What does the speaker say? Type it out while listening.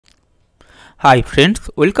Hi friends,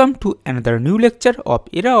 welcome to another new lecture of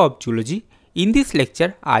Era of Zoology. In this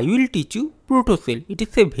lecture, I will teach you Protocell. It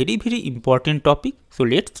is a very important topic. So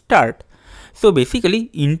let's start. So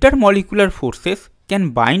basically, intermolecular forces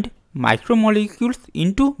can bind micromolecules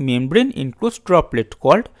into membrane enclosed droplet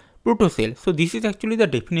called Protocell. So this is actually the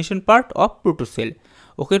definition part of Protocell.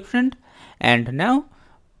 Okay friend, and now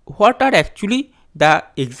what are actually the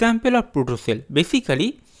example of Protocell?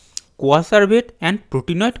 Basically, coacervate and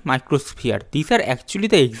proteinoid microsphere. These are actually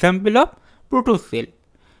the example of protocell.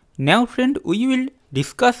 Now friend, we will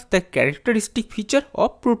discuss the characteristic feature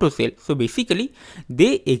of protocell. So basically,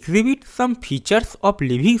 they exhibit some features of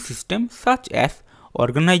living system such as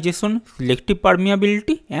organization, selective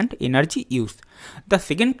permeability and energy use. The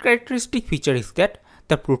second characteristic feature is that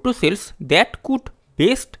the protocells that could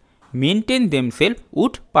best maintain themselves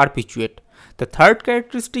would perpetuate. The third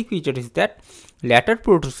characteristic feature is that later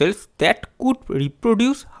protocells that could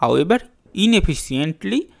reproduce, however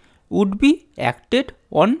inefficiently, would be acted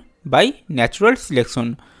on by natural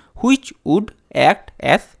selection, which would act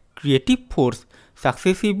as creative force,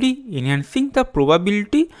 successively enhancing the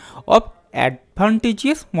probability of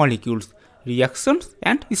advantageous molecules, reactions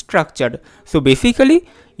and structure. So basically,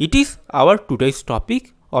 it is our today's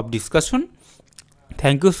topic of discussion.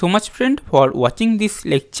 Thank you so much friend for watching this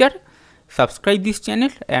lecture. Subscribe this channel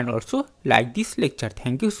and also like this lecture.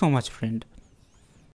 Thank you so much friend.